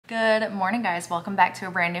Good morning, guys. Welcome back to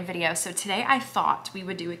a brand new video. So today I thought we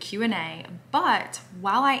would do a Q&A, but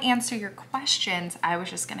while I answer your questions, I was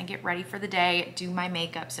just gonna get ready for the day, do my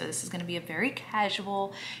makeup. So this is gonna be a very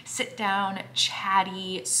casual, sit down,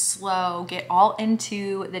 chatty, slow, get all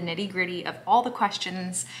into the nitty gritty of all the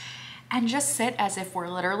questions and just sit as if we're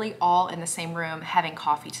literally all in the same room having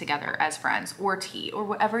coffee together as friends, or tea, or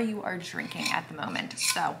whatever you are drinking at the moment.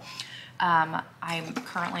 So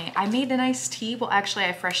I made a nice tea. Well, actually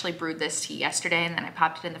I freshly brewed this tea yesterday and then I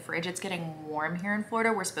popped it in the fridge. It's getting warm here in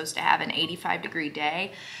Florida. We're supposed to have an 85-degree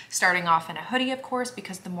day, starting off in a hoodie, of course,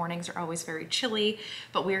 because the mornings are always very chilly,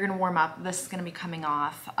 but we're gonna warm up. This is gonna be coming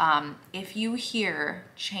off. If you hear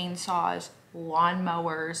chainsaws,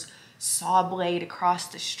 lawnmowers, saw blade across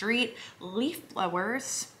the street, leaf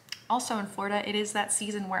blowers, also in Florida, it is that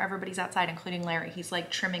season where everybody's outside, including Larry. He's like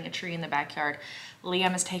trimming a tree in the backyard.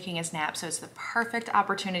 Liam is taking his nap, so it's the perfect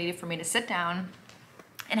opportunity for me to sit down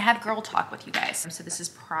and have girl talk with you guys. So this is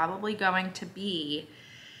probably going to be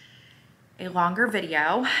a longer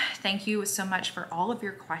video. Thank you so much for all of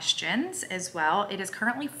your questions as well. It is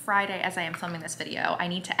currently Friday as I am filming this video. I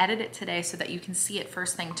need to edit it today so that you can see it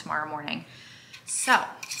first thing tomorrow morning. So,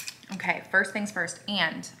 okay, first things first,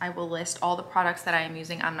 and I will list all the products that I am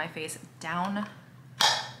using on my face down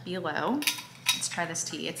below. Let's try this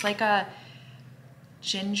tea. It's like a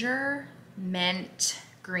ginger mint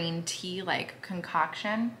green tea like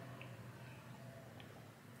concoction.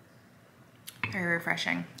 Very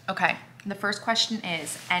refreshing. Okay, the first question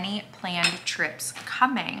is, any planned trips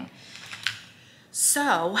coming?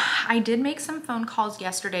 So I did make some phone calls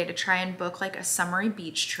yesterday to try and book like a summery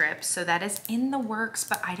beach trip. So that is in the works,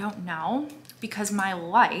 but I don't know because my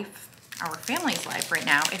life, our family's life right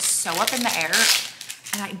now is so up in the air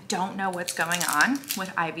and I don't know what's going on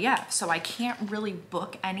with IVF. So I can't really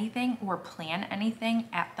book anything or plan anything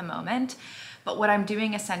at the moment. But what I'm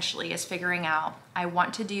doing essentially is figuring out, I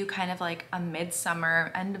want to do kind of like a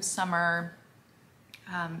midsummer, end of summer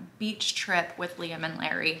beach trip with Liam and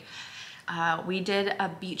Larry. We did a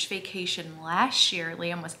beach vacation last year.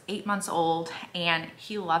 Liam was 8 months old and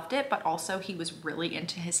he loved it, but also he was really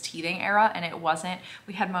into his teething era and it wasn't,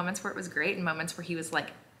 we had moments where it was great and moments where he was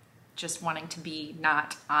like just wanting to be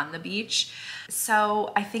not on the beach.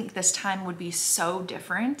 So I think this time would be so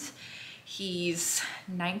different. He's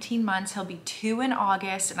 19 months, he'll be 2 in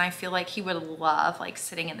August, and I feel like he would love like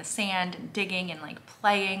sitting in the sand and digging and like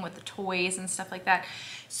playing with the toys and stuff like that.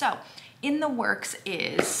 So in the works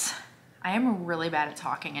is, I am really bad at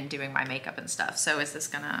talking and doing my makeup and stuff. So is this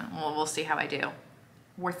gonna, well, we'll see how I do.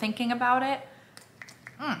 We're thinking about it.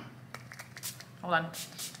 Hold on.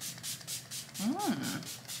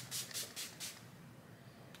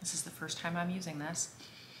 This is the first time I'm using this.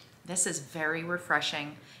 This is very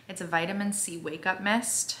refreshing. It's a vitamin C wake up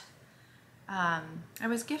mist. I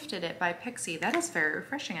was gifted it by Pixie. That is very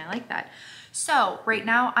refreshing. I like that. So right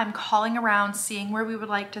now I'm calling around, seeing where we would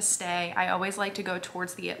like to stay. I always like to go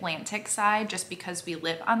towards the Atlantic side just because we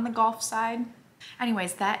live on the Gulf side.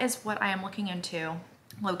 Anyways, that is what I am looking into,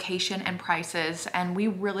 location and prices. And we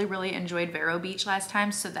really enjoyed Vero Beach last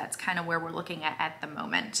time. So that's kind of where we're looking at the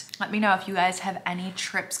moment. Let me know if you guys have any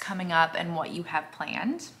trips coming up and what you have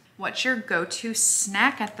planned. What's your go-to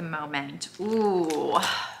snack at the moment? Ooh.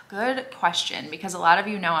 Good question, because a lot of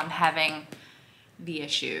you know I'm having the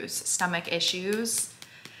issues, stomach issues.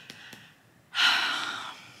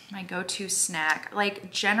 My go-to snack,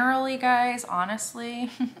 like generally guys,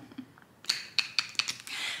 honestly,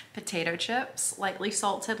 potato chips, lightly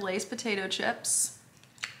salted Lay's potato chips,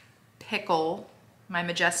 pickle, my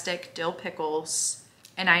Majestic dill pickles,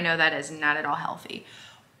 and I know that is not at all healthy,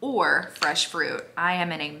 or fresh fruit. I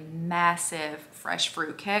am in a massive fresh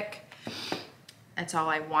fruit kick. That's all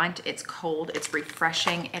I want. It's cold, it's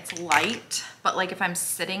refreshing, it's light. But like if I'm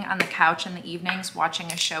sitting on the couch in the evenings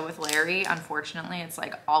watching a show with Larry, unfortunately, it's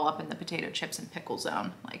like all up in the potato chips and pickle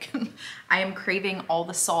zone. Like I am craving all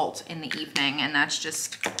the salt in the evening, and that's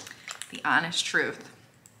just the honest truth.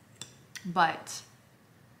 But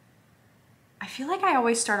I feel like I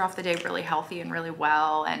always start off the day really healthy and really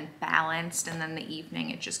well and balanced, and then the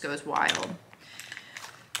evening it just goes wild.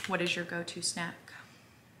 What is your go-to snack?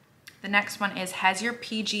 The next one is, has your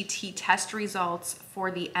PGT test results for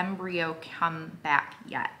the embryo come back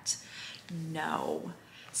yet? No.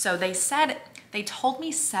 So they told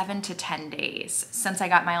me 7 to 10 days since I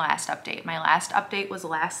got my last update. My last update was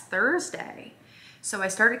last Thursday. So I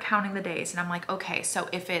started counting the days and I'm like, okay, so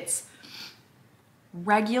if it's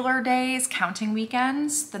regular days, counting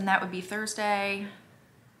weekends, then that would be Thursday,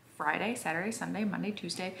 Friday, Saturday, Sunday, Monday,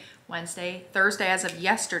 Tuesday, Wednesday, Thursday as of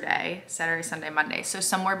yesterday, Saturday, Sunday, Monday. So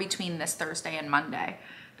somewhere between this Thursday and Monday.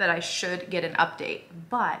 that I should get an update,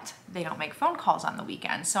 but they don't make phone calls on the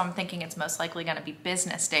weekend. So I'm thinking it's most likely gonna be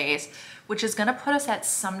business days, which is gonna put us at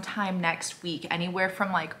sometime next week, anywhere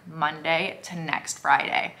from like Monday to next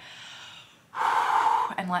Friday.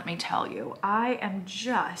 And let me tell you, I am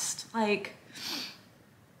just like,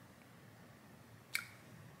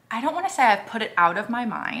 I don't wanna say I've put it out of my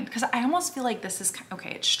mind, because I almost feel like this is, okay,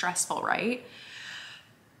 it's stressful, right?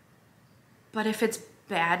 But if it's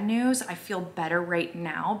bad news, I feel better right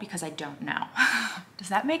now because I don't know. Does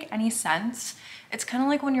that make any sense? It's kind of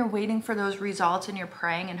like when you're waiting for those results and you're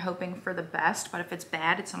praying and hoping for the best, but if it's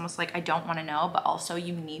bad, it's almost like I don't want to know, but also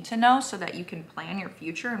you need to know so that you can plan your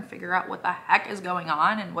future and figure out what the heck is going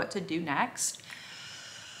on and what to do next.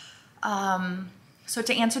 So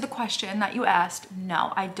to answer the question that you asked,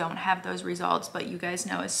 no, I don't have those results, but you guys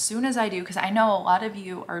know as soon as I do, because I know a lot of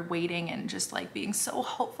you are waiting and just like being so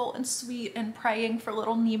hopeful and sweet and praying for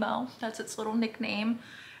little Nemo, that's its little nickname,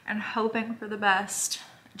 and hoping for the best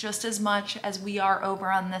just as much as we are over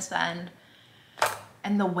on this end.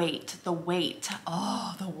 And the wait,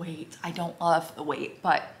 oh, the wait. I don't love the wait,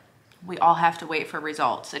 but we all have to wait for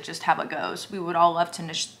results. It's just how it goes. We would all love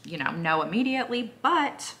to, you know immediately,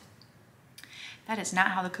 but that is not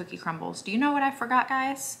how the cookie crumbles. Do you know what I forgot,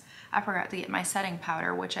 guys? I forgot to get my setting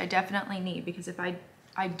powder, which I definitely need, because if I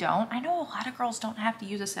don't, I know a lot of girls don't have to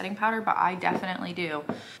use a setting powder, but I definitely do.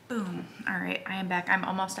 Boom. All right, I am back. I'm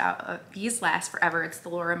almost out of, these last forever. It's the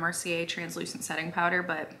Laura Mercier translucent setting powder,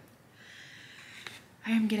 but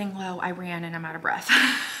I am getting low. I ran and I'm out of breath.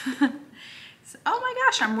 Oh my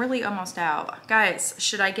gosh, I'm really almost out. Guys,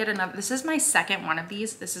 should I get another? This is my second one of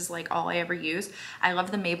these. This is like all I ever use. I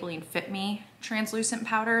love the Maybelline Fit Me translucent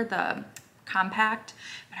powder, the compact,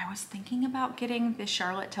 but I was thinking about getting the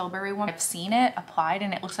Charlotte Tilbury one. I've seen it applied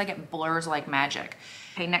and it looks like it blurs like magic.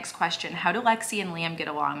 Okay, next question. How do Lexi and Liam get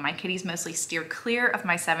along? My kitties mostly steer clear of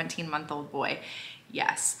my 17-month-old boy.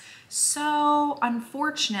 Yes. So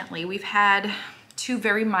unfortunately, we've had two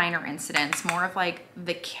very minor incidents, more of like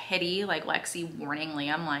the kitty, like Lexi warning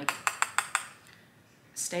Liam, like,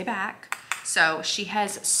 stay back. So she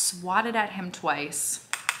has swatted at him twice,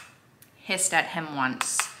 hissed at him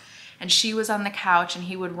once, and she was on the couch and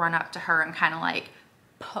he would run up to her and kind of like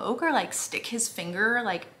poke or like stick his finger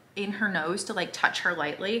like in her nose to like touch her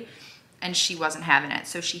lightly, and she wasn't having it.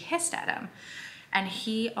 So she hissed at him. And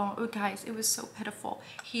he, oh guys, it was so pitiful.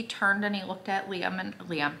 He turned and he looked at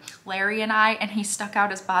Larry and I, and he stuck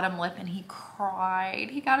out his bottom lip and he cried.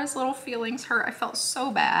 He got his little feelings hurt. I felt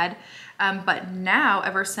so bad. But now,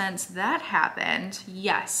 ever since that happened,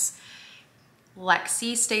 yes,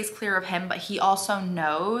 Lexi stays clear of him, but he also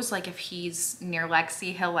knows, like if he's near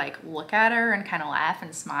Lexi, he'll like look at her and kind of laugh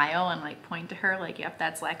and smile and like point to her like, yep,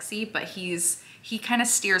 that's Lexi. But he kind of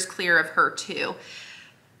steers clear of her too.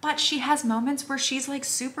 But she has moments where she's like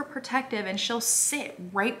super protective and she'll sit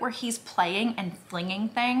right where he's playing and flinging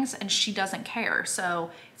things and she doesn't care. So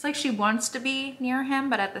it's like she wants to be near him,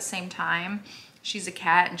 but at the same time, she's a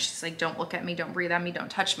cat and she's like, don't look at me, don't breathe on me, don't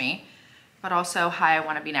touch me. But also, hi, I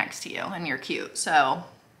want to be next to you and you're cute. So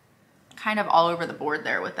kind of all over the board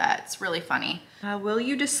there with that. It's really funny. Will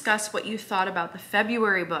you discuss what you thought about the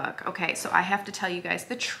February book? Okay, so I have to tell you guys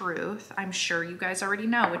the truth. I'm sure you guys already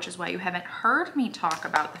know, which is why you haven't heard me talk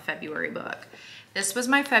about the February book. This was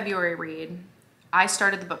my February read. I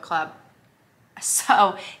started the book club.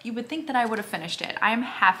 So you would think that I would have finished it. I am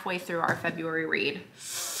halfway through our February read.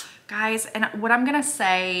 Guys, and what I'm gonna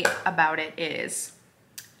say about it is,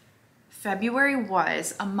 February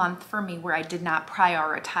was a month for me where I did not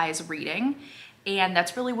prioritize reading. And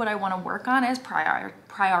that's really what I want to work on, is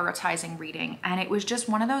prioritizing reading. And it was just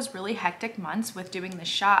one of those really hectic months with doing the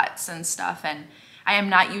shots and stuff. And I am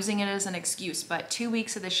not using it as an excuse, but 2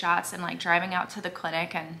 weeks of the shots and like driving out to the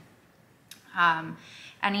clinic, and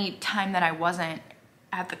any time that I wasn't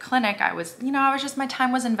at the clinic, my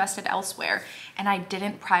time was invested elsewhere and I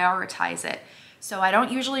didn't prioritize it. So I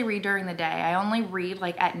don't usually read during the day. I only read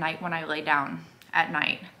like at night when I lay down at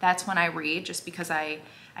night. That's when I read, just because I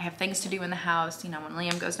have things to do in the house. You know, when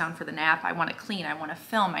Liam goes down for the nap, I want to clean, I want to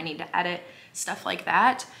film, I need to edit, stuff like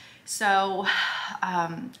that. So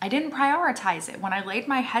I didn't prioritize it. When I laid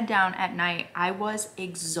my head down at night, I was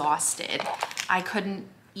exhausted. I couldn't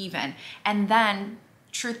even. And then,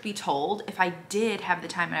 truth be told, if I did have the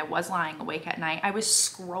time and I was lying awake at night, I was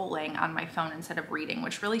scrolling on my phone instead of reading,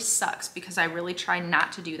 which really sucks because I really try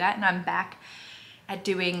not to do that. And I'm back at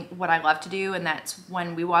doing what I love to do, and that's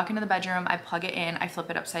when we walk into the bedroom, I plug it in, I flip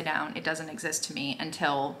it upside down. It doesn't exist to me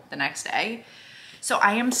until the next day. So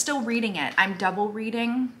I am still reading it. I'm double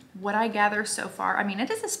reading what I gather so far. I mean,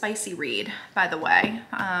 it is a spicy read, by the way.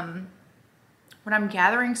 What I'm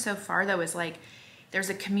gathering so far though is like, there's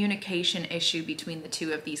a communication issue between the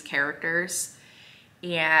two of these characters,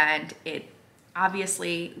 and it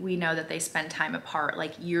obviously we know that they spend time apart,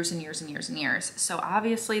 like years and years and years and years. So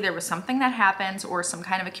obviously there was something that happens or some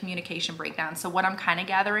kind of a communication breakdown. So what I'm kind of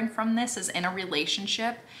gathering from this is, in a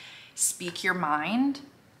relationship, speak your mind,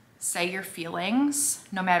 say your feelings,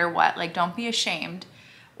 no matter what. Like, don't be ashamed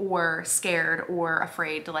or scared or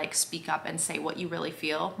afraid to like speak up and say what you really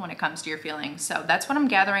feel when it comes to your feelings. So that's what I'm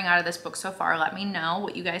gathering out of this book so far. Let me know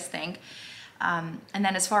what you guys think. And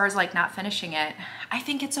then as far as like not finishing it, I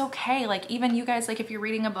think it's okay. Like, even you guys, like if you're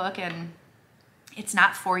reading a book and it's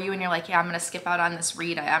not for you and you're like, yeah, I'm gonna skip out on this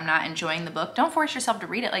read, I'm not enjoying the book, don't force yourself to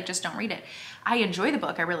read it. Like, just don't read it. I enjoy the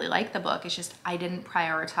book, I really like the book, it's just I didn't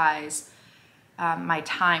prioritize my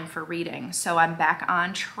time for reading. So I'm back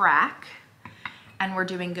on track and we're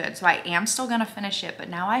doing good. So I am still gonna finish it, but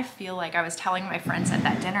now I feel like, I was telling my friends at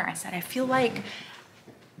that dinner, I said, I feel like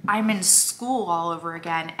I'm in school all over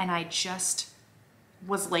again, and I just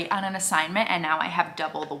was late on an assignment and now I have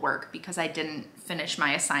double the work because I didn't finish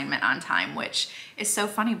my assignment on time, which is so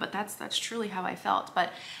funny, but that's truly how I felt.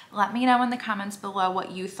 But let me know in the comments below what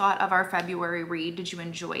you thought of our February read. Did you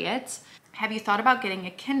enjoy it? Have you thought about getting a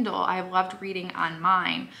Kindle? I loved reading on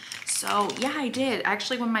mine. So yeah, I did.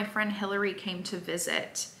 Actually, when my friend Hillary came to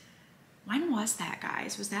visit, when was that,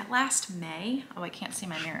 guys? Was that last May? Oh, I can't see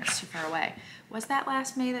my mirror, it's too far away. Was that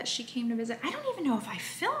last May that she came to visit? I don't even know if I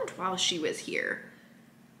filmed while she was here.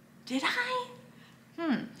 Did I?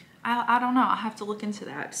 I don't know. I'll have to look into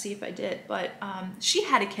that to see if I did. But she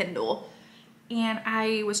had a Kindle and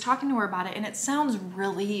I was talking to her about it, and it sounds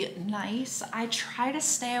really nice. I try to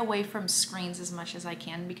stay away from screens as much as I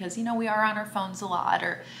can because, you know, we are on our phones a lot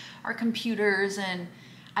or our computers, and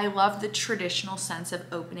I love the traditional sense of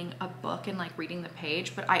opening a book and like reading the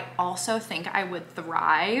page, but I also think I would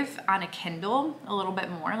thrive on a Kindle a little bit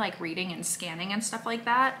more, like reading and scanning and stuff like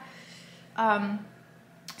that.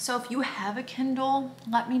 So if you have a Kindle,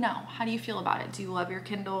 let me know. How do you feel about it? Do you love your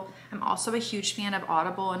Kindle? I'm also a huge fan of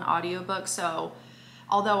Audible and audiobooks. So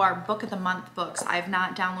although our book of the month books, I've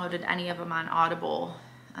not downloaded any of them on Audible.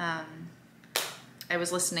 I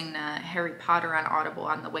was listening to Harry Potter on Audible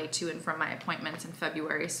on the way to and from my appointments in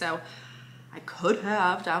February. So I could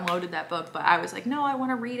have downloaded that book, but I was like, no, I want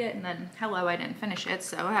to read it. And then, hello, I didn't finish it.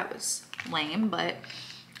 So that was lame, but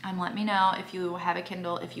let me know if you have a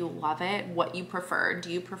Kindle, if you love it, what you prefer.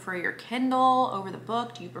 Do you prefer your Kindle over the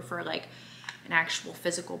book? Do you prefer like an actual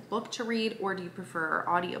physical book to read, or do you prefer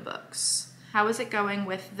audiobooks? How is it going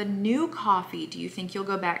with the new coffee? Do you think you'll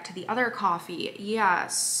go back to the other coffee? Yeah,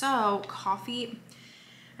 so coffee,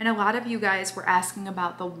 and a lot of you guys were asking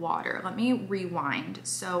about the water. Let me rewind.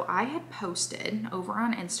 So I had posted over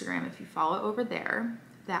on Instagram, if you follow over there,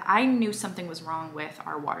 that I knew something was wrong with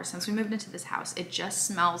our water. Since we moved into this house, it just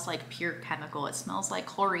smells like pure chemical. It smells like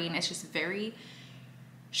chlorine. It's just very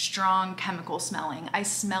strong chemical smelling. I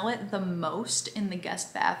smell it the most in the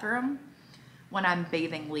guest bathroom when I'm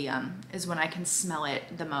bathing Liam, is when I can smell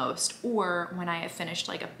it the most. Or when I have finished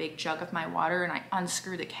like a big jug of my water and I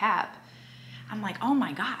unscrew the cap, I'm like, oh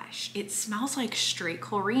my gosh, it smells like straight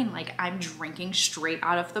chlorine, like I'm drinking straight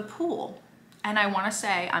out of the pool. And I wanna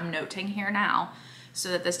say, I'm noting here now, so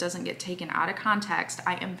that this doesn't get taken out of context,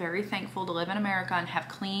 I am very thankful to live in America and have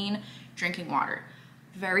clean drinking water.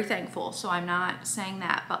 Very thankful, so I'm not saying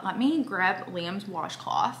that, but let me grab Liam's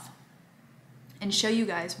washcloth and show you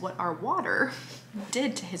guys what our water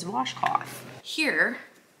did to his washcloth. Here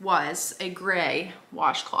was a gray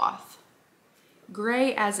washcloth.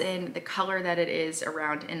 Gray as in the color that it is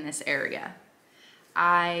around in this area.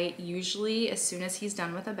 I usually, as soon as he's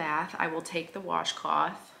done with a bath, I will take the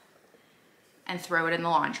washcloth and throw it in the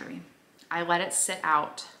laundry. I let it sit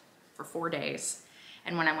out for 4 days.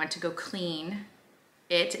 And when I went to go clean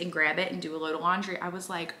it and grab it and do a load of laundry, I was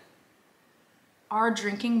like, our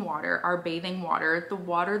drinking water, our bathing water, the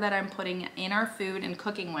water that I'm putting in our food and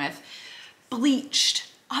cooking with, bleached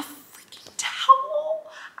a freaking towel.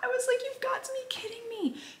 I was like, you've got to be kidding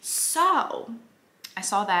me. So I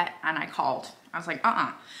saw that and I called. I was like,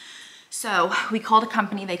 So we called a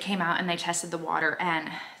company, they came out and they tested the water,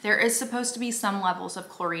 and there is supposed to be some levels of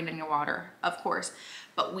chlorine in your water, of course,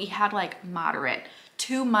 but we had like moderate,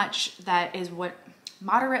 too much that is what,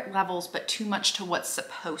 moderate levels, but too much to what's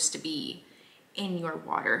supposed to be in your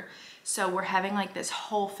water. So we're having like this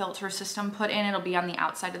whole filter system put in. It'll be on the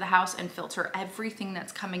outside of the house and filter everything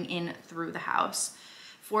that's coming in through the house.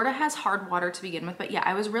 Florida has hard water to begin with, but yeah,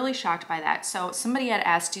 I was really shocked by that. So somebody had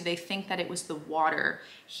asked, do they think that it was the water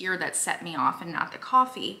here that set me off and not the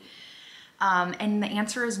coffee? And the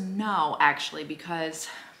answer is no, actually, because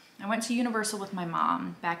I went to Universal with my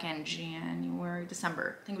mom back in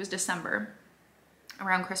December. I think it was December.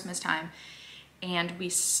 around Christmas time. And we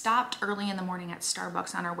stopped early in the morning at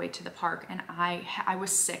Starbucks on our way to the park, and I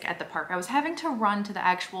was sick at the park. I was having to run to the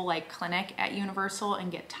actual like clinic at Universal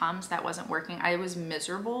and get Tums. That wasn't working. I was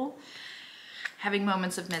miserable, having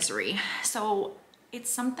moments of misery. So it's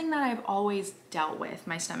something that I've always dealt with,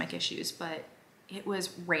 my stomach issues, but it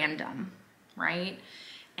was random, right?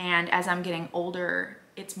 And as I'm getting older,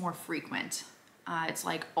 it's more frequent. It's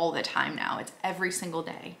like all the time now. It's every single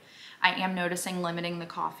day. I am noticing limiting the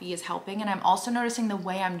coffee is helping, and I'm also noticing the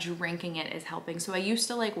way I'm drinking it is helping. So I used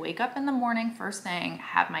to like wake up in the morning, first thing,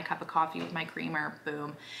 have my cup of coffee with my creamer,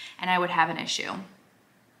 boom, and I would have an issue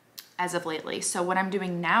as of lately. So what I'm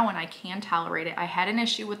doing now, and I can tolerate it, I had an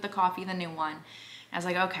issue with the coffee, the new one. I was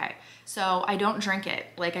like, okay, so I don't drink it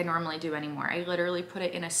like I normally do anymore. I literally put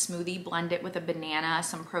it in a smoothie, blend it with a banana,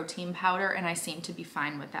 some protein powder, and I seem to be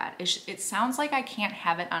fine with that. It sounds like I can't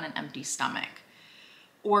have it on an empty stomach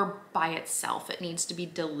or by itself. It needs to be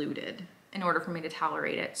diluted in order for me to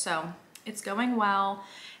tolerate it. So it's going well.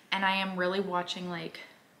 And I am really watching like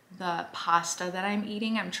the pasta that I'm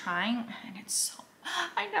eating. I'm trying, and it's so,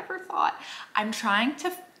 I never thought. I'm trying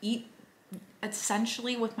to eat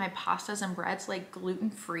essentially with my pastas and breads like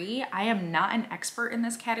gluten-free. I am not an expert in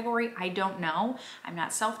this category. I don't know. I'm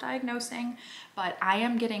not self-diagnosing, but I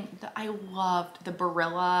am getting, I loved the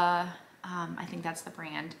Barilla, I think that's the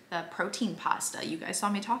brand, the protein pasta. You guys saw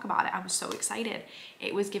me talk about it. I was so excited.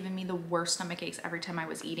 It was giving me the worst stomach aches every time I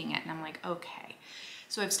was eating it. And I'm like, okay.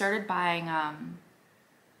 So I've started buying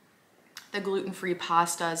the gluten-free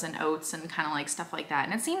pastas and oats and kind of like stuff like that.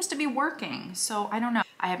 And it seems to be working. So I don't know.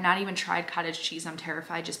 I have not even tried cottage cheese. I'm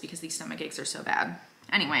terrified just because these stomach aches are so bad.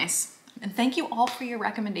 Anyways, and thank you all for your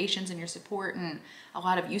recommendations and your support. And a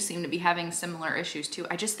lot of you seem to be having similar issues too.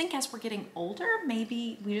 I just think as we're getting older,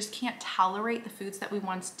 maybe we just can't tolerate the foods that we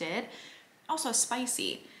once did. Also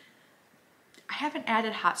spicy. I haven't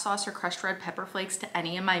added hot sauce or crushed red pepper flakes to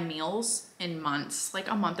any of my meals in months, like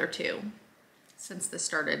a month or two, since this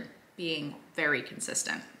started being very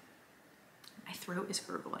consistent. My throat is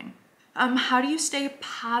gurgling. How do you stay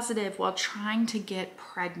positive while trying to get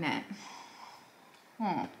pregnant?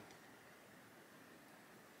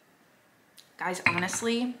 Guys,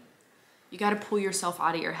 honestly, you got to pull yourself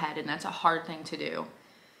out of your head, and that's a hard thing to do,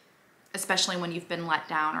 especially when you've been let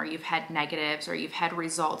down or you've had negatives or you've had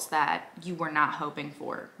results that you were not hoping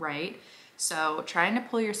for, right? So trying to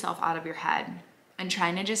pull yourself out of your head and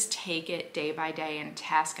trying to just take it day by day and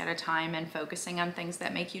task at a time and focusing on things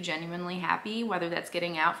that make you genuinely happy, whether that's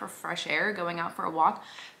getting out for fresh air, going out for a walk,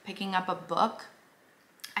 picking up a book.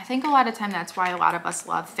 I think a lot of time that's why a lot of us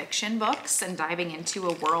love fiction books and diving into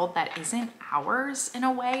a world that isn't ours in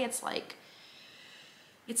a way. It's like,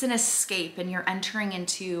 it's an escape and you're entering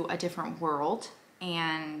into a different world.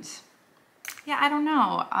 And yeah, I don't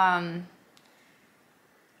know.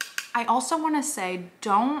 I also want to say,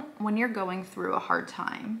 when you're going through a hard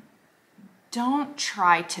time, don't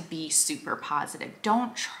try to be super positive.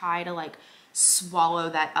 Don't try to like swallow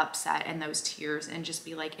that upset and those tears and just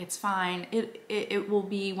be like, it's fine. It will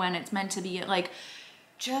be when it's meant to be. Like,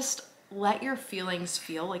 just let your feelings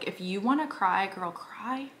feel. Like, if you want to cry, girl,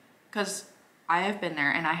 cry. Because I have been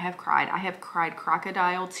there and I have cried. I have cried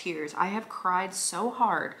crocodile tears. I have cried so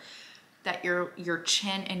hard that your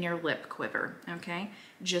chin and your lip quiver, okay?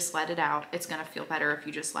 Just let it out. It's gonna feel better if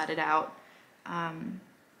you just let it out.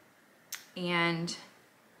 And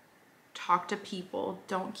talk to people.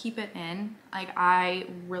 Don't keep it in. Like, I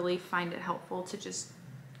really find it helpful to just,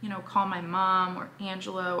 you know, call my mom or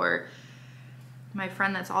Angela or my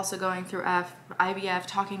friend that's also going through IVF,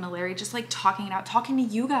 talking to Larry, just like talking it out, talking to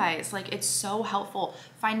you guys. Like, it's so helpful.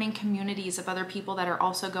 Finding communities of other people that are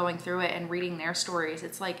also going through it and reading their stories.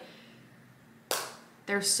 It's like,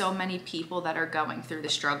 there's so many people that are going through the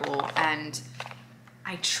struggle, and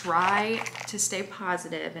I try to stay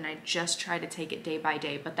positive and I just try to take it day by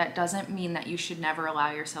day, but that doesn't mean that you should never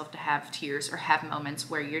allow yourself to have tears or have moments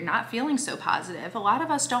where you're not feeling so positive. A lot of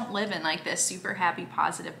us don't live in like this super happy,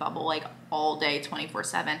 positive bubble like all day,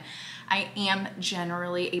 24/7. I am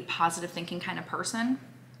generally a positive thinking kind of person.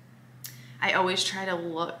 I always try to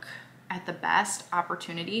look at the best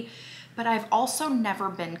opportunity, but I've also never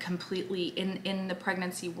been completely in the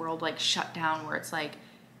pregnancy world like shut down where it's like,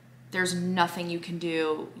 there's nothing you can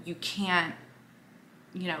do. You can't,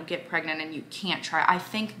 you know, get pregnant and you can't try. I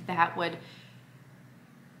think that would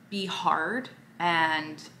be hard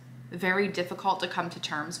and very difficult to come to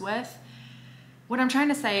terms with. What I'm trying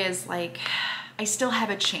to say is, like, I still have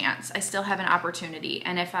a chance. I still have an opportunity.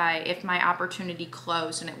 And if my opportunity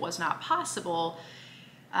closed and it was not possible,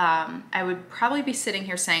 I would probably be sitting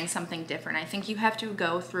here saying something different. I think you have to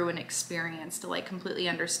go through an experience to like completely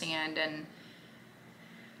understand and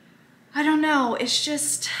I don't know. It's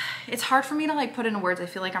just, it's hard for me to like put into words. I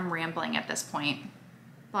feel like I'm rambling at this point,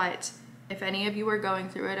 but if any of you are going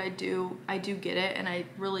through it, I do get it, and I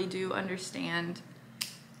really do understand.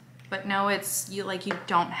 But no, it's you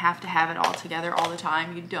don't have to have it all together all the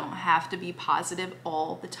time. You don't have to be positive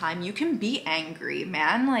all the time. You can be angry,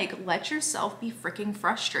 man. Like, let yourself be freaking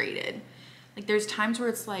frustrated. Like, there's times where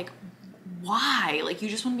it's like, why? Like, you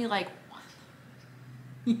just want to be like,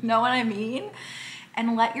 you know what I mean?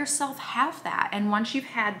 And let yourself have that. And once you've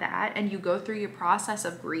had that and you go through your process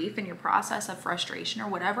of grief and your process of frustration or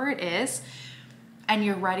whatever it is, and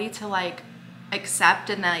you're ready to like accept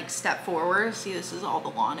and then like step forward, see, this is all the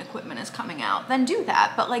lawn equipment is coming out, then do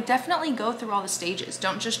that. But like, definitely go through all the stages.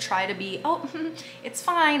 Don't just try to be, oh, it's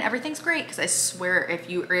fine, everything's great. Because I swear, if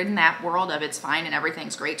you're in that world of it's fine and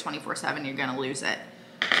everything's great 24/7, you're gonna lose it.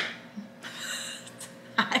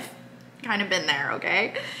 I've kind of been there,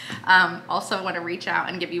 okay? Also want to reach out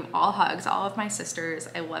and give you all hugs, all of my sisters.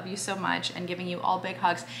 I love you so much, and giving you all big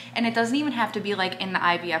hugs. And it doesn't even have to be like in the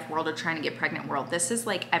IVF world or trying to get pregnant world. This is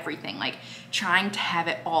like everything, like trying to have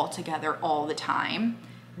it all together all the time.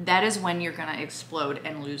 That is when you're gonna explode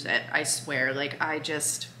and lose it. I swear, like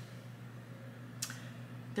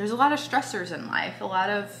there's a lot of stressors in life, a lot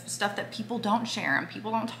of stuff that people don't share and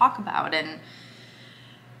people don't talk about, and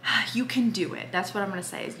you can do it. That's what I'm gonna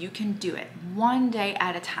say, is you can do it one day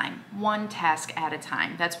at a time, one task at a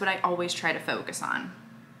time. That's what I always try to focus on,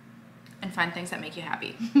 and find things that make you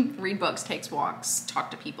happy. Read books, takes walks, talk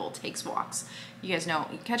to people, takes walks. You guys know,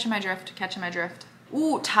 catching my drift, catching my drift.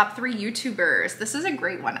 Ooh, top 3 YouTubers. This is a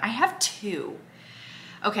great one. I have 2.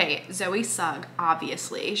 Okay, Zoe Sugg,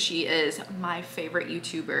 obviously. She is my favorite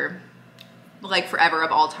YouTuber, like forever,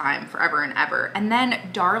 of all time, forever and ever. And then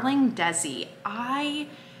Darling Desi. I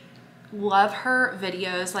love her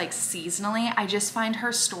videos like seasonally. I just find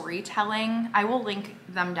her storytelling, I will link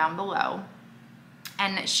them down below,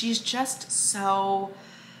 and she's just so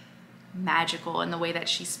magical in the way that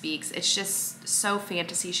she speaks. It's just so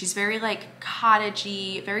fantasy. She's very like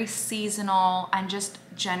cottagey, very seasonal, and just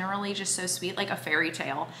generally just so sweet, like a fairy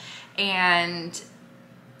tale. And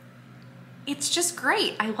it's just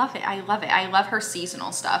great. I love it. I love it. I love her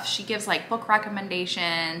seasonal stuff. She gives like book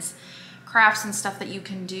recommendations, crafts and stuff that you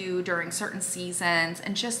can do during certain seasons,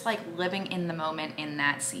 and just like living in the moment in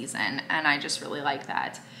that season. And I just really like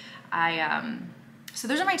that. So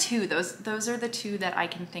those are my 2. Those are the 2 that I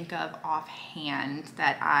can think of offhand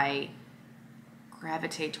that I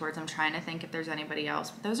gravitate towards. I'm trying to think if there's anybody else,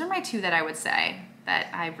 but those are my 2 that I would say that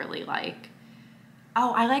I really like.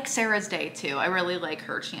 Oh, I like Sarah's Day too. I really like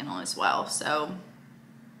her channel as well. So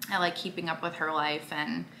I like keeping up with her life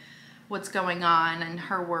and what's going on in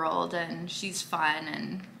her world, and she's fun.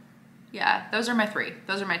 And yeah, those are my 3.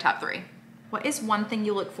 Those are my top 3. What is one thing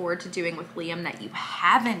you look forward to doing with Liam that you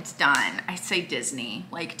haven't done? I say Disney,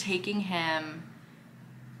 like taking him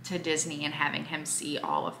to Disney and having him see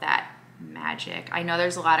all of that magic. I know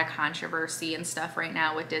there's a lot of controversy and stuff right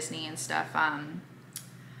now with Disney and stuff. And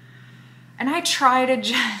I try to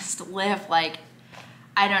just live like,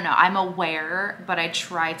 I don't know, I'm aware, but I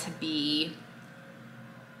try to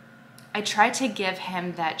give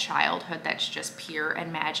him that childhood that's just pure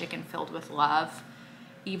and magic and filled with love,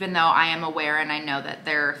 even though I am aware and I know that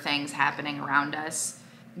there are things happening around us.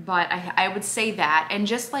 But I would say that, and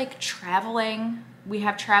just like traveling, we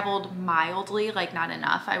have traveled mildly, like not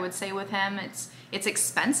enough, I would say, with him. It's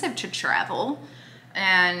expensive to travel,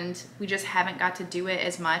 and we just haven't got to do it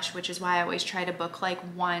as much, which is why I always try to book like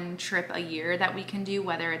 1 trip a year that we can do,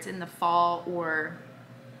 whether it's in the fall or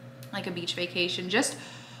like a beach vacation. Just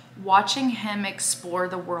watching him explore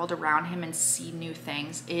the world around him and see new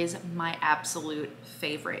things is my absolute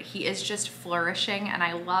favorite. He is just flourishing, and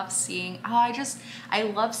I love seeing, I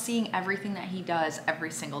love seeing everything that he does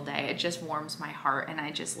every single day. It just warms my heart, and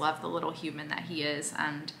I just love the little human that he is.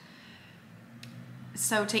 And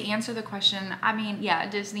so to answer the question, I mean, yeah,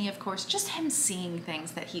 Disney, of course, just him seeing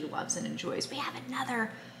things that he loves and enjoys. We have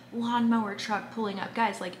another lawnmower truck pulling up.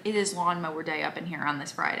 Guys, like, it is lawnmower day up in here on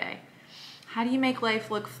this Friday. How do you make life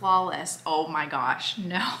look flawless? Oh my gosh,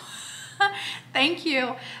 no. Thank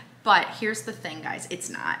you. But here's the thing, guys, it's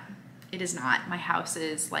not. It is not. My house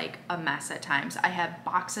is like a mess at times. I have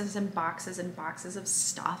boxes and boxes and boxes of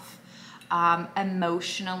stuff.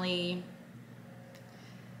 Emotionally,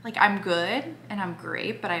 like, I'm good and I'm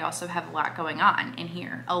great, but I also have a lot going on in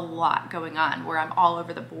here. A lot going on where I'm all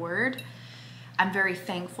over the board. I'm very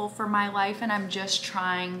thankful for my life, and I'm just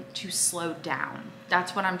trying to slow down.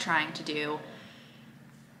 That's what I'm trying to do.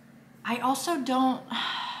 I also don't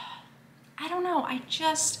know,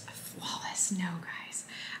 flawless. No, guys.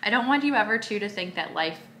 I don't want you ever to think that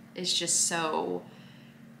life is just so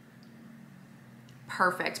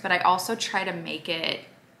perfect, but I also try to make it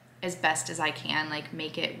as best as I can, like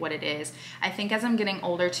make it what it is. I think as I'm getting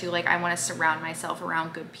older too, like I want to surround myself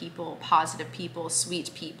around good people, positive people,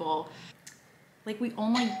 sweet people. Like we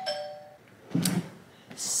only,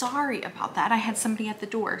 sorry about that. I had somebody at the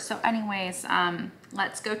door. So anyways,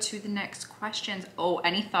 let's go to the next questions. Oh,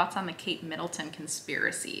 any thoughts on the Kate Middleton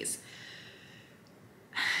conspiracies?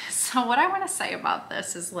 So what I want to say about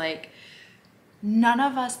this is like, none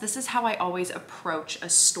of us, this is how I always approach a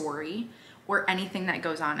story or anything that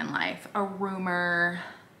goes on in life, a rumor.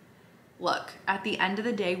 Look, at the end of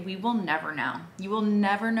the day, we will never know. You will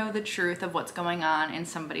never know the truth of what's going on in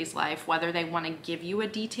somebody's life, whether they want to give you a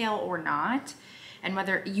detail or not, and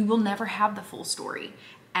whether you will never have the full story.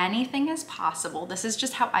 Anything is possible. This is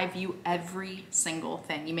just how I view every single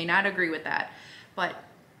thing. You may not agree with that, but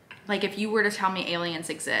like if you were to tell me aliens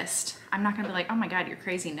exist, I'm not gonna be like, oh my God, you're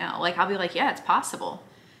crazy. No, like I'll be like, yeah, it's possible,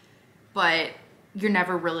 but you're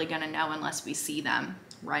never really gonna know unless we see them,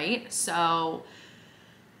 right? So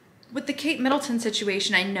with the Kate Middleton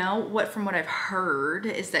situation, I know from what I've heard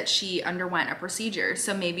is that she underwent a procedure.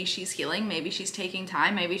 So maybe she's healing, maybe she's taking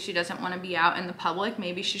time, maybe she doesn't want to be out in the public,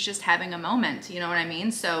 maybe she's just having a moment, you know what I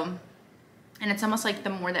mean? So, and it's almost like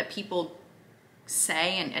the more that people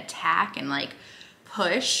say and attack and like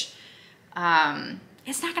push,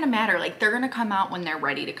 it's not gonna matter. Like they're gonna come out when they're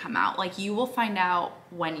ready to come out. Like you will find out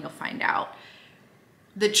when you'll find out.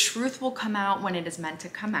 The truth will come out when it is meant to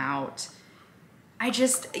come out.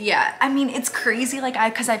 Yeah, I mean, it's crazy. Like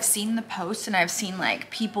cause I've seen the posts and I've seen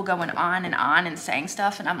like people going on and saying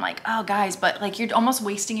stuff. And I'm like, oh guys, but like, you're almost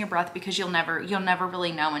wasting your breath because you'll never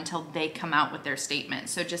really know until they come out with their statement.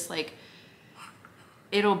 So just like,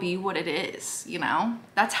 it'll be what it is, you know?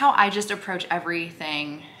 That's how I just approach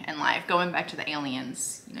everything in life. Going back to the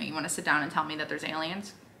aliens, you know, you want to sit down and tell me that there's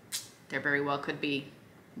aliens? There very well could be.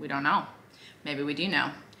 We don't know. Maybe we do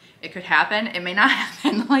know. It could happen. It may not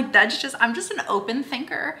happen. Like that's just, I'm just an open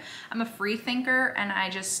thinker. I'm a free thinker and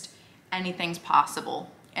anything's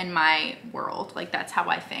possible in my world. Like that's how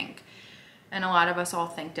I think. And a lot of us all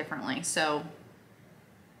think differently. So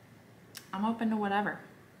I'm open to whatever.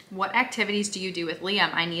 What activities do you do with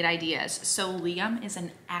Liam? I need ideas. So Liam is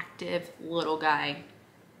an active little guy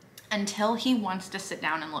until he wants to sit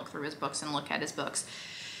down and look through his books and look at his books.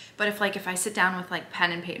 But if I sit down with like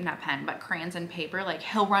pen and paper, not pen, but crayons and paper, like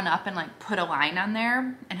he'll run up and like put a line on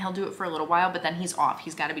there and he'll do it for a little while, but then he's off.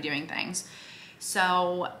 He's got to be doing things.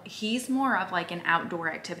 So he's more of like an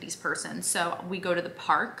outdoor activities person. So we go to the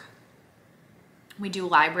park. We do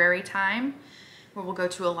library time, where we'll go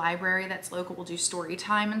to a library that's local. We'll do story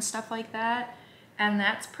time and stuff like that. And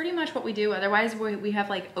that's pretty much what we do. Otherwise, we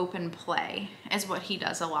have like open play is what he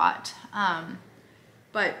does a lot.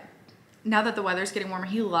 But now that the weather's getting warmer,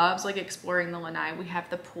 he loves like exploring the lanai. We have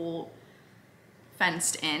the pool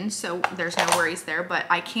fenced in, so there's no worries there. But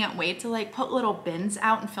I can't wait to like put little bins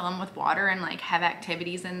out and fill them with water and like have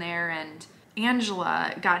activities in there. And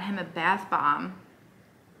Angela got him a bath bomb.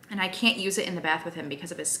 And I can't use it in the bath with him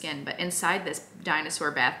because of his skin, but inside this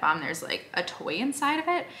dinosaur bath bomb, there's like a toy inside of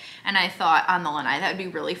it. And I thought on the lanai, that would be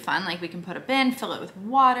really fun. Like we can put a bin, fill it with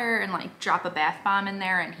water and like drop a bath bomb in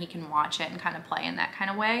there and he can watch it and kind of play in that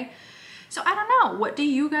kind of way. So I don't know, what do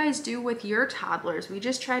you guys do with your toddlers? We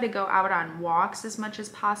just try to go out on walks as much as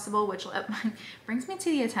possible, which brings me to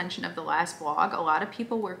the attention of the last vlog. A lot of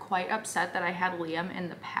people were quite upset that I had Liam in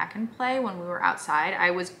the pack and play when we were outside.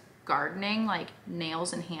 I was gardening like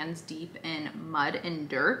nails and hands deep in mud and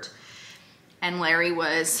dirt, and Larry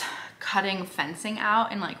was cutting fencing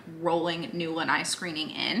out and like rolling new lanai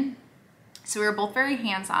screening in. So we were both very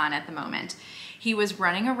hands-on at the moment. He was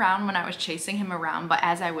running around when I was chasing him around, but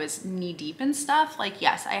as I was knee deep in stuff, like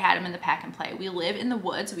yes, I had him in the pack and play. We live in the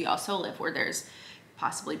woods. We also live where there's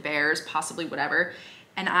possibly bears, possibly whatever,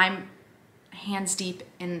 and I'm hands deep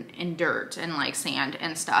in dirt and like sand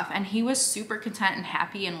and stuff, and he was super content and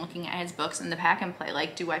happy and looking at his books in the pack and play.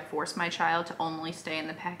 Like, do I force my child to only stay in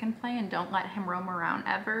the pack and play and don't let him roam around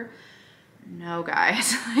ever? No,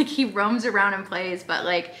 guys. Like, he roams around and plays, but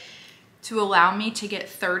like to allow me to get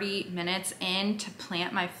 30 minutes in to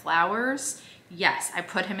plant my flowers, yes, I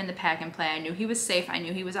put him in the pack and play. I knew he was safe, I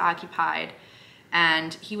knew he was occupied,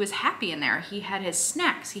 and he was happy in there. He had his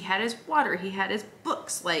snacks, he had his water, he had his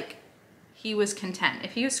books. Like, he was content.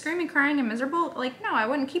 If he was screaming, crying, and miserable, like, no, I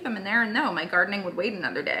wouldn't keep him in there, and no, my gardening would wait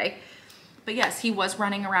another day. But yes, he was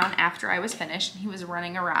running around after I was finished, and he was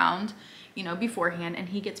running around, you know, beforehand, and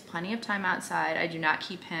he gets plenty of time outside. I do not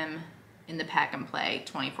keep him in the pack and play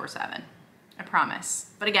 24/7. I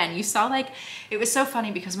promise. But again, you saw, like, it was so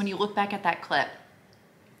funny because when you look back at that clip,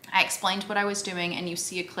 I explained what I was doing, and you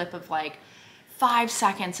see a clip of like 5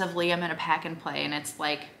 seconds of Liam in a pack and play, and it's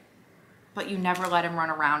like, but you never let him run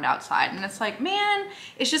around outside. And it's like, man,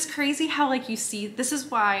 it's just crazy how like you see, this is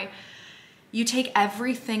why you take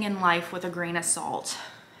everything in life with a grain of salt.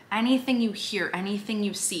 Anything you hear, anything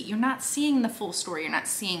you see, you're not seeing the full story. You're not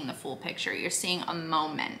seeing the full picture. You're seeing a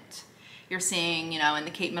moment. You're seeing, you know, in the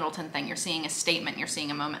Kate Middleton thing, you're seeing a statement, you're seeing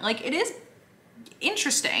a moment. Like, it is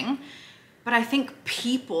interesting, but I think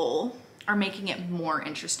people are making it more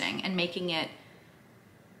interesting and making it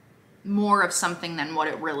more of something than what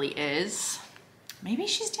it really is. Maybe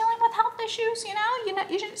she's dealing with health issues, you know,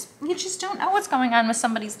 you just don't know what's going on with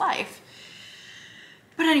somebody's life.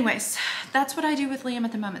 But anyways, that's what I do with Liam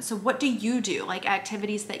at the moment. So what do you do? Like,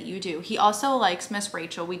 activities that you do. He also likes Miss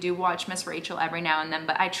Rachel. We do watch Miss Rachel every now and then,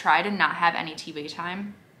 but I try to not have any TV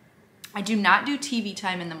time. I do not do TV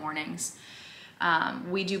time in the mornings.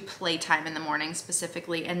 We do playtime in the morning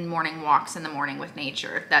specifically, and morning walks in the morning with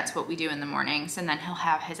nature. That's what we do in the mornings. And then he'll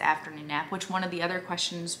have his afternoon nap, which one of the other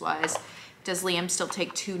questions was, does Liam still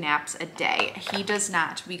take 2 naps a day? He does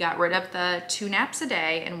not. We got rid of the 2 naps a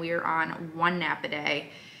day, and we are on 1 nap a day.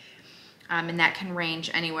 And that can range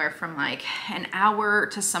anywhere from like an hour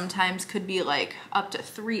to sometimes could be like up to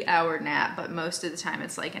 3-hour nap, but most of the time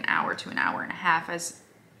it's like an hour to an hour and a half, as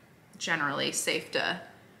generally safe to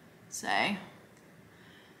say.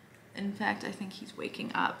 In fact, I think he's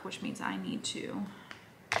waking up, which means I need to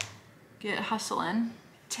get hustling.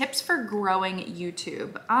 Tips for growing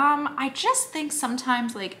YouTube. I just think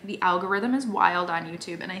sometimes like the algorithm is wild on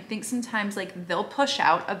YouTube, and I think sometimes like they'll push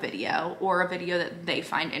out a video or a video that they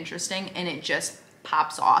find interesting and it just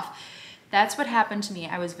pops off. That's what happened to me.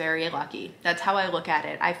 I was very lucky. That's how I look at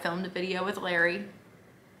it. I filmed a video with Larry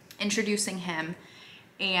introducing him.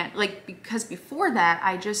 And like, because before that,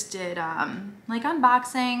 I just did like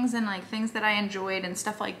unboxings and like things that I enjoyed and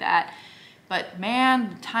stuff like that. But man,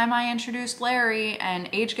 the time I introduced Larry and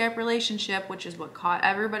age gap relationship, which is what caught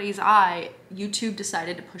everybody's eye, YouTube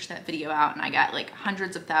decided to push that video out, and I got like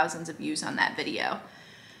hundreds of thousands of views on that video.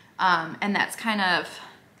 And that's kind of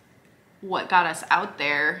what got us out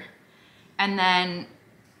there. And then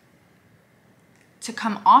to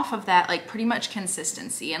come off of that, like pretty much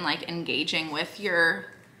consistency and like engaging with your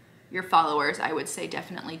followers, I would say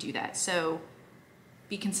definitely do that. So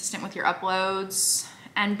be consistent with your uploads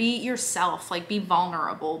and be yourself, like be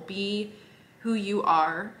vulnerable, be who you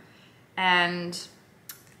are. And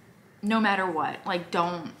no matter what, like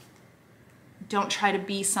don't try to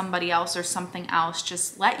be somebody else or something else.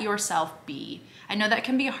 Just let yourself be. I know that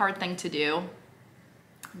can be a hard thing to do,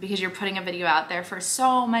 because you're putting a video out there for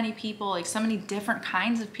so many people, like so many different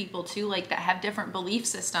kinds of people too, like that have different belief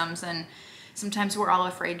systems, and sometimes we're all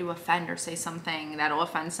afraid to offend or say something that'll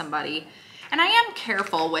offend somebody. And I am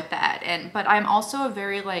careful with that, but I'm also a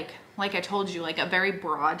very like I told you, like a very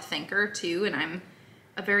broad thinker too, and I'm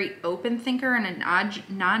a very open thinker and a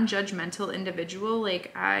non-judgmental individual.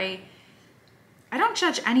 Like I don't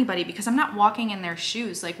judge anybody because I'm not walking in their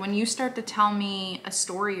shoes. Like when you start to tell me a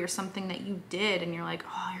story or something that you did and you're like,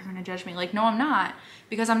 oh, you're gonna judge me. Like, no, I'm not,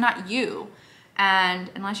 because I'm not you.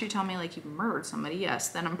 And unless you tell me like you murdered somebody, yes,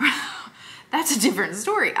 then that's a different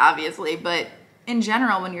story, obviously. But in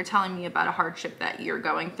general, when you're telling me about a hardship that you're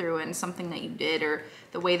going through and something that you did or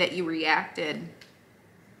the way that you reacted,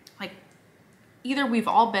 like either we've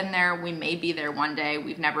all been there, we may be there one day,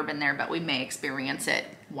 we've never been there, but we may experience it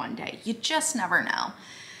one day. You just never know.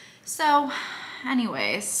 So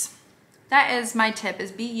anyways, that is my tip,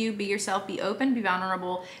 is be you, be yourself, be open, be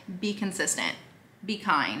vulnerable, be consistent, be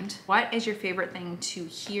kind. What is your favorite thing to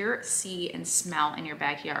hear, see, and smell in your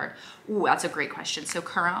backyard? Ooh, that's a great question. So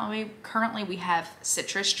currently we have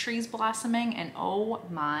citrus trees blossoming, and oh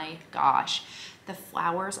my gosh, the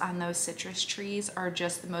flowers on those citrus trees are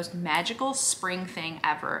just the most magical spring thing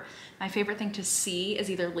ever. My favorite thing to see is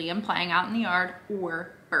either Liam playing out in the yard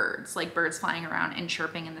or birds, like birds flying around and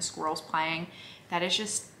chirping and the squirrels playing. That is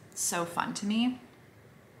just so fun to me.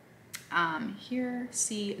 Hear,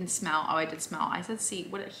 see, and smell. Oh, I did smell. I said see.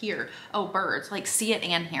 What? Hear. Oh, birds. Like see it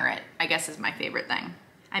and hear it, I guess, is my favorite thing.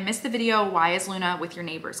 I missed the video, why is Luna with your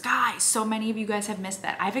neighbors? Guys, so many of you guys have missed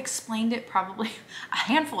that. I've explained it probably a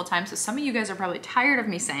handful of times, so some of you guys are probably tired of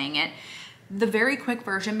me saying it. The very quick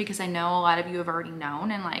version, because I know a lot of you have already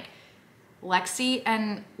known, and like Lexi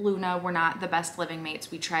and Luna were not the best living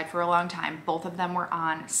mates. We tried for a long time. Both of them were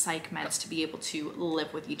on psych meds to be able to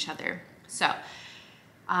live with each other. So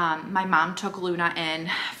my mom took Luna in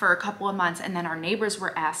for a couple of months, and then our neighbors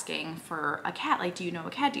were asking for a cat. Like, do you know a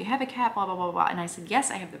cat? Do you have a cat? Blah, blah, blah, blah. And I said, yes,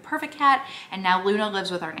 I have the perfect cat. And now Luna lives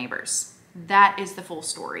with our neighbors. That is the full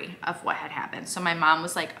story of what had happened. So my mom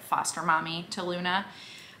was like foster mommy to Luna.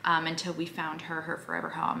 until we found her forever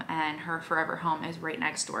home, and her forever home is right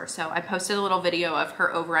next door. So I posted a little video of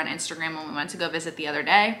her over on Instagram when we went to go visit the other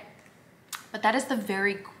day, but that is the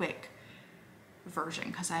very quick version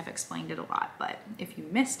because I've explained it a lot. But if you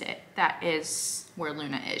missed it, that is where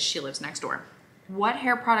Luna is. She lives next door. What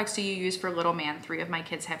hair products do you use for little man? 3 of my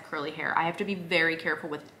kids have curly hair. I have to be very careful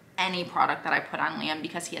with any product that I put on Liam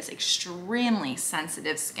because he has extremely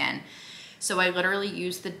sensitive skin. So I literally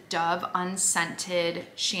use the Dove unscented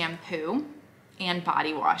shampoo and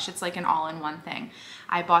body wash. It's like an all-in-one thing.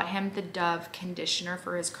 I bought him the Dove conditioner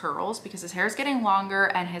for his curls because his hair is getting longer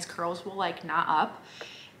and his curls will like knot up,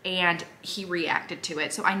 and he reacted to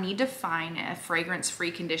it. So I need to find a fragrance-free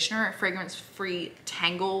conditioner, a fragrance-free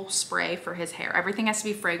tangle spray for his hair. Everything has to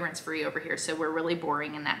be fragrance-free over here, so we're really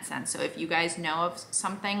boring in that sense. So if you guys know of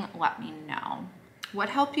something, let me know. What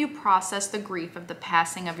helped you process the grief of the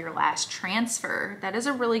passing of your last transfer? That is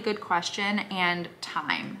a really good question, and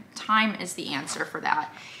time. Time is the answer for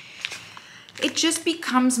that. It just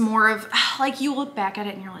becomes more of, like, you look back at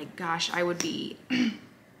it and you're like, gosh, I would be,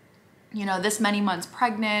 you know, this many months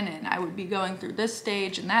pregnant, and I would be going through this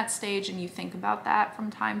stage and that stage, and you think about that from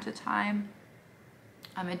time to time.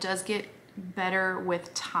 It does get better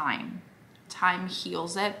with time. Time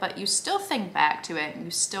heals it, but you still think back to it and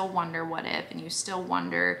you still wonder what if, and you still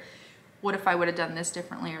wonder what if I would have done this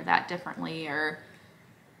differently or that differently, or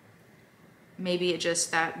maybe it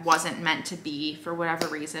just that wasn't meant to be for whatever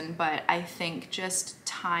reason. But I think just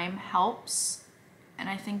time helps. And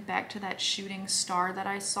I think back to that shooting star that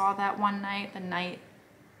I saw that one night, the night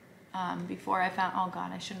before I found, oh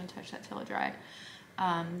God, I shouldn't have touched that till it dried.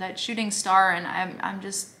 That shooting star, and I'm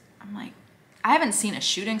like, I haven't seen a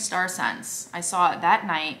shooting star since. I saw it that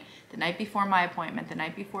night, the night before my appointment, the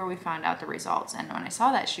night before we found out the results. And when I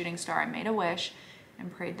saw that shooting star, I made a wish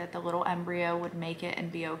and prayed that the little embryo would make it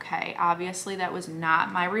and be okay. Obviously, that was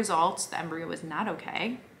not my results. The embryo was not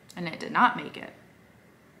okay, and it did not make it.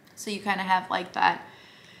 So you kind of have like that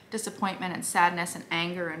disappointment and sadness and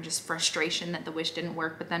anger and just frustration that the wish didn't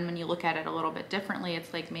work. But then when you look at it a little bit differently,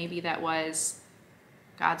 it's like maybe that was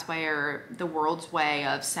God's way or the world's way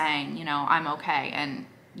of saying, you know, I'm okay and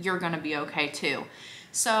you're going to be okay too.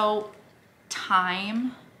 So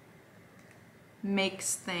time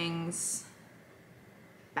makes things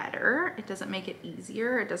better. It doesn't make it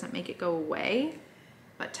easier. It doesn't make it go away,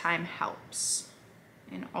 but time helps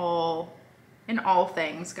in all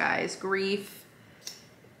things, guys. Grief,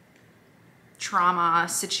 trauma,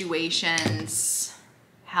 situations,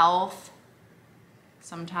 health.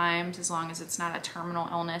 Sometimes, as long as it's not a terminal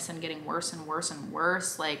illness and getting worse and worse and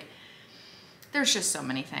worse, like there's just so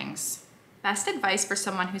many things. Best advice for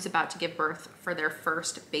someone who's about to give birth for their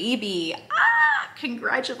first baby.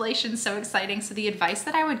 Congratulations, so exciting. So the advice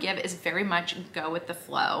that I would give is very much go with the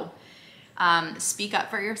flow. Speak up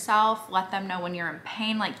for yourself, let them know when you're in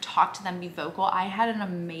pain, like talk to them, be vocal. I had an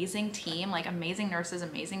amazing team, like amazing nurses,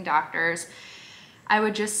 amazing doctors. I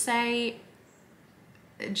would just say,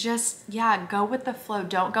 yeah, go with the flow.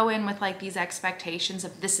 Don't go in with like these expectations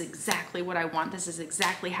of this is exactly what I want. This is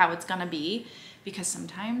exactly how it's gonna be, because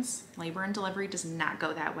sometimes labor and delivery does not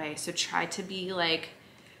go that way. So try to be like,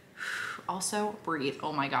 also breathe.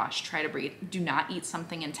 Oh my gosh, try to breathe. Do not eat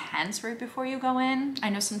something intense right before you go in.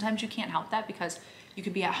 I know sometimes you can't help that because you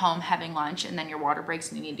could be at home having lunch and then your water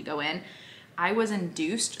breaks and you need to go in. I was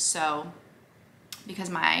induced, so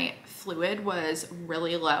because my fluid was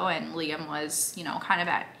really low and Liam was, you know,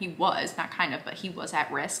 he was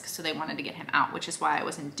at risk. So they wanted to get him out, which is why I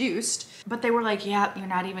was induced. But they were like, yeah, you're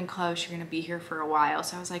not even close. You're going to be here for a while.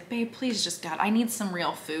 So I was like, babe, please just God, I need some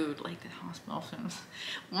real food. Like the hospital food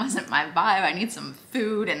wasn't my vibe. I need some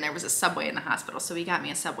food. And there was a Subway in the hospital. So he got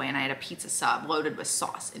me a Subway and I had a pizza sub loaded with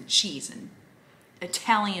sauce and cheese and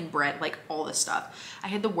Italian bread, like all this stuff. I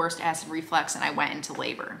had the worst acid reflux and I went into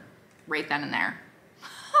labor right then and there.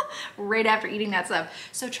 Right after eating that stuff.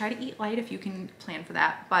 So try to eat light if you can plan for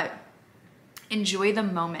that, but enjoy the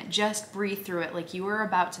moment. Just breathe through it. Like you are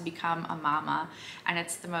about to become a mama, and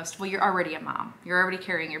it's the most, well, you're already a mom. You're already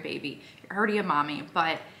carrying your baby. You're already a mommy,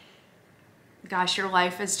 but gosh, your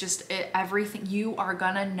life is just everything. You are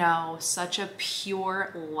gonna know such a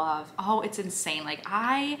pure love. Oh, it's insane. Like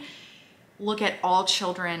I look at all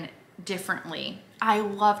children differently. I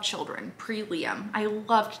love children pre-Liam. I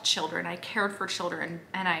loved children. I cared for children,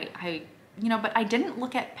 and I you know, but I didn't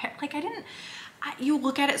look at, like you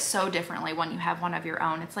look at it so differently when you have one of your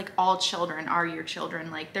own. It's like all children are your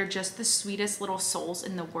children. Like they're just the sweetest little souls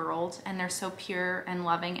in the world, and they're so pure and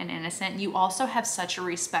loving and innocent. You also have such a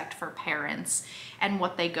respect for parents and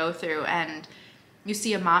what they go through, and you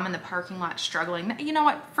see a mom in the parking lot struggling. You know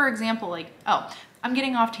what, for example, like, oh, I'm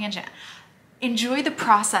getting off tangent. enjoy the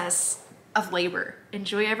process of labor.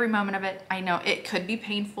 Enjoy every moment of it. I know it could be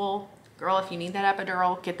painful. Girl, if you need that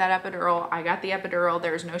epidural, get that epidural. I got the epidural.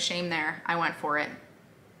 There's no shame there. I went for it.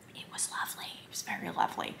 It was lovely. It was very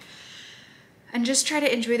lovely. And just try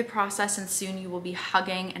to enjoy the process, and soon you will be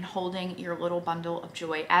hugging and holding your little bundle of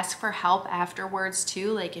joy. Ask for help afterwards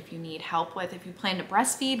too. Like if you need help with, if you plan to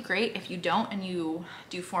breastfeed, great. If you don't and you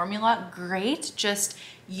do formula, great. Just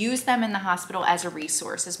use them in the hospital as a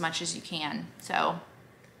resource as much as you can. So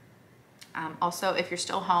also, if you're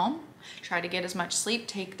still home, try to get as much sleep.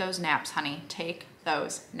 Take those naps, honey. Take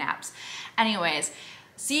those naps. Anyways,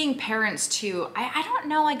 seeing parents too, I don't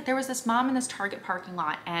know, like there was this mom in this Target parking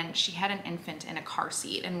lot and she had an infant in a car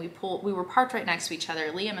seat, and we were parked right next to each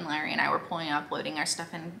other. Liam and Larry and I were pulling up, loading our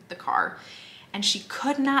stuff in the car, and she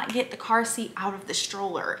could not get the car seat out of the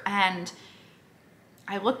stroller. And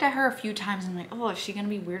I looked at her a few times and I'm like, oh, is she gonna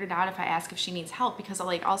be weirded out if I ask if she needs help? Because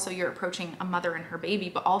like also you're approaching a mother and her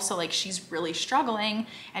baby, but also like she's really struggling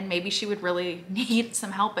and maybe she would really need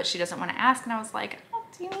some help, but she doesn't want to ask. And I was like,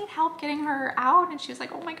 do you need help getting her out? And she was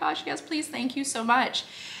like, oh my gosh, yes, please, thank you so much.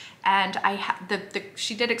 And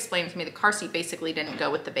she did explain to me the car seat basically didn't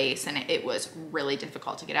go with the base, and it was really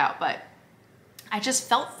difficult to get out, but I just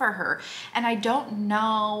felt for her. And I don't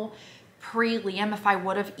know pre-Liam if I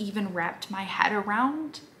would have even wrapped my head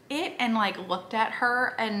around it and like looked at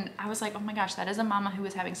her, and I was like, oh my gosh, that is a mama who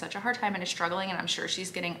is having such a hard time and is struggling, and I'm sure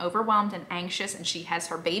she's getting overwhelmed and anxious, and she has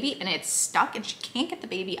her baby and it's stuck and she can't get the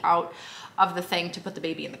baby out of the thing to put the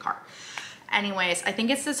baby in the car. Anyways, I think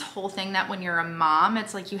it's this whole thing that when you're a mom,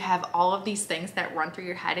 it's like you have all of these things that run through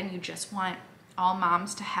your head, and you just want all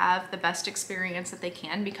moms to have the best experience that they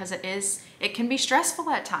can, because it can be stressful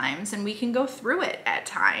at times and we can go through it at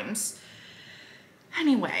times.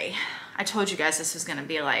 Anyway, I told you guys this was gonna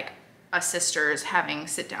be like a sisters having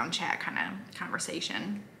sit down chat kind of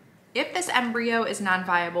conversation. If this embryo is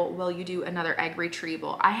non-viable, will you do another egg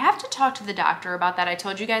retrieval? I have to talk to the doctor about that. I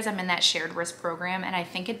told you guys I'm in that shared risk program, and I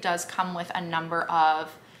think it does come with a number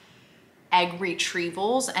of egg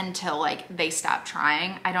retrievals until like they stop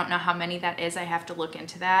trying. I don't know how many that is. I have to look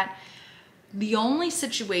into that. The only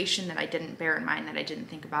situation that I didn't bear in mind, that I didn't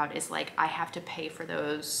think about, is like I have to pay for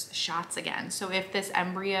those shots again. So if this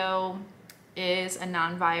embryo is a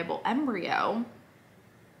non-viable embryo,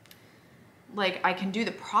 like I can do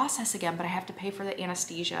the process again, but I have to pay for the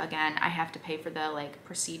anesthesia again. I have to pay for the like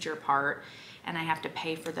procedure part, and I have to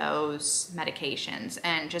pay for those medications.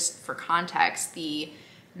 And just for context, the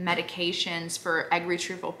medications for egg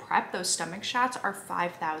retrieval prep, those stomach shots, are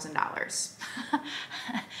 $5,000.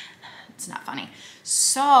 It's not funny.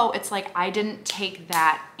 So it's like I didn't take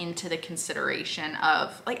that into the consideration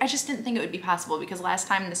of like, I just didn't think it would be possible, because last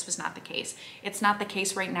time this was not the case. It's not the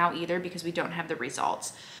case right now either, because we don't have the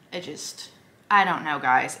results. I don't know,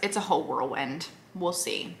 guys. It's a whole whirlwind. We'll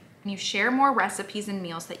see. Can you share more recipes and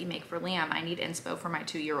meals that you make for Liam? I need inspo for my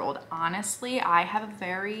 2-year-old. Honestly, I have a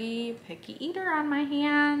very picky eater on my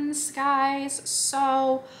hands, guys.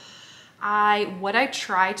 So what I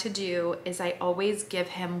try to do is I always give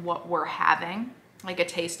him what we're having, like a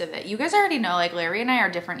taste of it. You guys already know, like Larry and I are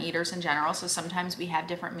different eaters in general, so sometimes we have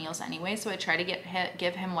different meals anyway. So I try to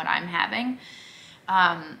give him what I'm having.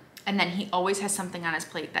 And then he always has something on his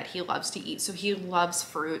plate that he loves to eat. So he loves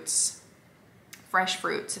fruits, fresh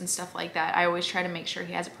fruits and stuff like that. I always try to make sure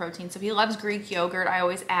he has a protein. So he loves Greek yogurt. I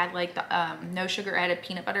always add like the no sugar added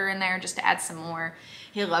peanut butter in there just to add some more.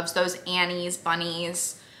 He loves those Annie's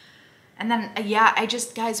bunnies. And then, yeah,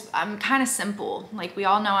 guys, I'm kind of simple. Like we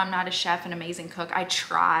all know I'm not a chef, an amazing cook. I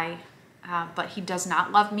try, but he does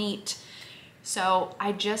not love meat. So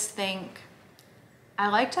I just think I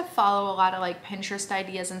like to follow a lot of like Pinterest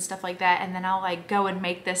ideas and stuff like that, and then I'll like go and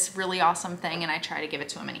make this really awesome thing, and I try to give it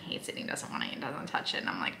to him and he hates it and he doesn't want it, he doesn't touch it, and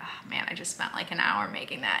I'm like, oh man, I just spent like an hour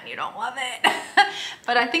making that and you don't love it.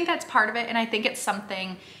 But I think that's part of it, and I think it's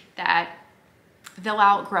something that they'll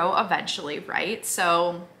outgrow eventually, right?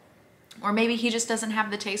 So, or maybe he just doesn't have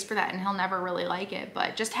the taste for that and he'll never really like it.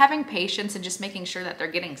 But just having patience and just making sure that they're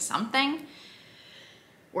getting something.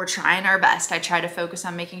 We're trying our best. I try to focus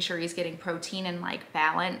on making sure he's getting protein and like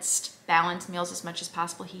balanced meals as much as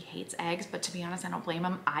possible. He hates eggs, but to be honest, I don't blame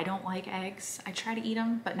him. I don't like eggs. I try to eat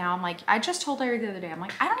them, but now I'm like, I just told Larry the other day, I'm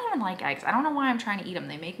like, I don't even like eggs. I don't know why I'm trying to eat them.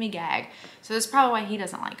 They make me gag. So that's probably why he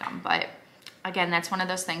doesn't like them. But again, that's one of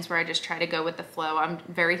those things where I just try to go with the flow. I'm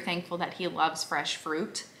very thankful that he loves fresh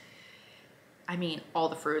fruit. I mean, all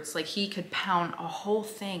the fruits. Like he could pound a whole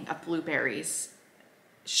thing of blueberries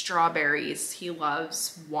strawberries. He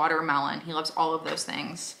loves watermelon. He loves all of those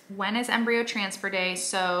things. When is embryo transfer day?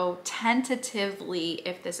 So tentatively,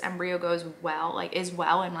 if this embryo goes well, like is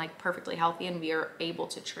well and like perfectly healthy and we are able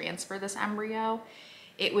to transfer this embryo,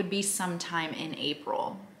 it would be sometime in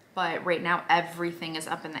April. But right now everything is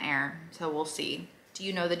up in the air, so we'll see. Do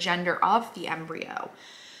you know the gender of the embryo?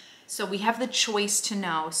 So we have the choice to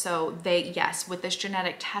know. So they, yes, with this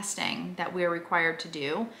genetic testing that we are required to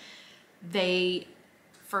do, they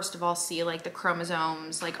first of all see like the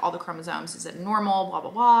chromosomes, like all the chromosomes, is it normal, blah, blah,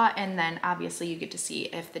 blah. And then obviously you get to see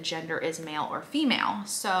if the gender is male or female.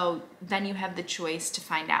 So then you have the choice to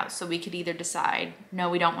find out. So we could either decide, no,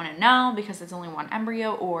 we don't want to know because it's only one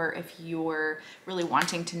embryo, or if you're really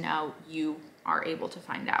wanting to know, you are able to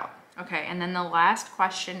find out. Okay, and then the last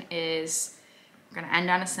question is, we're gonna end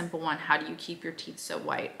on a simple one. How do you keep your teeth so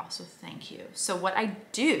white? Also, thank you. So what I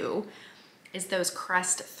do is those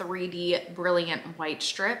Crest 3D Brilliant White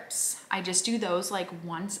Strips. I just do those like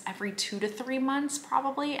once every 2 to 3 months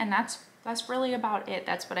probably, and that's really about it.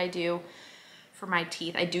 That's what I do for my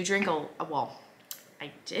teeth. I do drink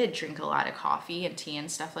I did drink a lot of coffee and tea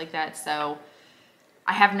and stuff like that, so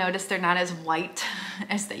I have noticed they're not as white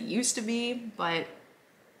as they used to be, but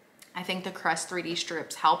I think the Crest 3D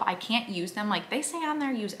strips help. I can't use them, like they say on there,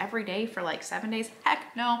 use every day for like 7 days.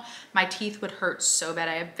 Heck no, my teeth would hurt so bad.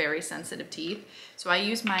 I have very sensitive teeth. So I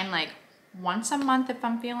use mine like once a month if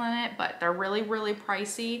I'm feeling it, but they're really, really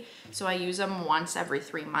pricey. So I use them once every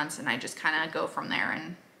 3 months and I just kind of go from there,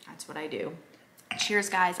 and that's what I do. Cheers,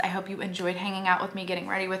 guys. I hope you enjoyed hanging out with me, getting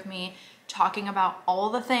ready with me, talking about all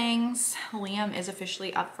the things. Liam is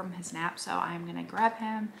officially up from his nap, so I'm gonna grab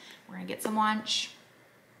him. We're gonna get some lunch.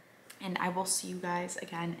 And I will see you guys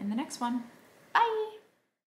again in the next one. Bye.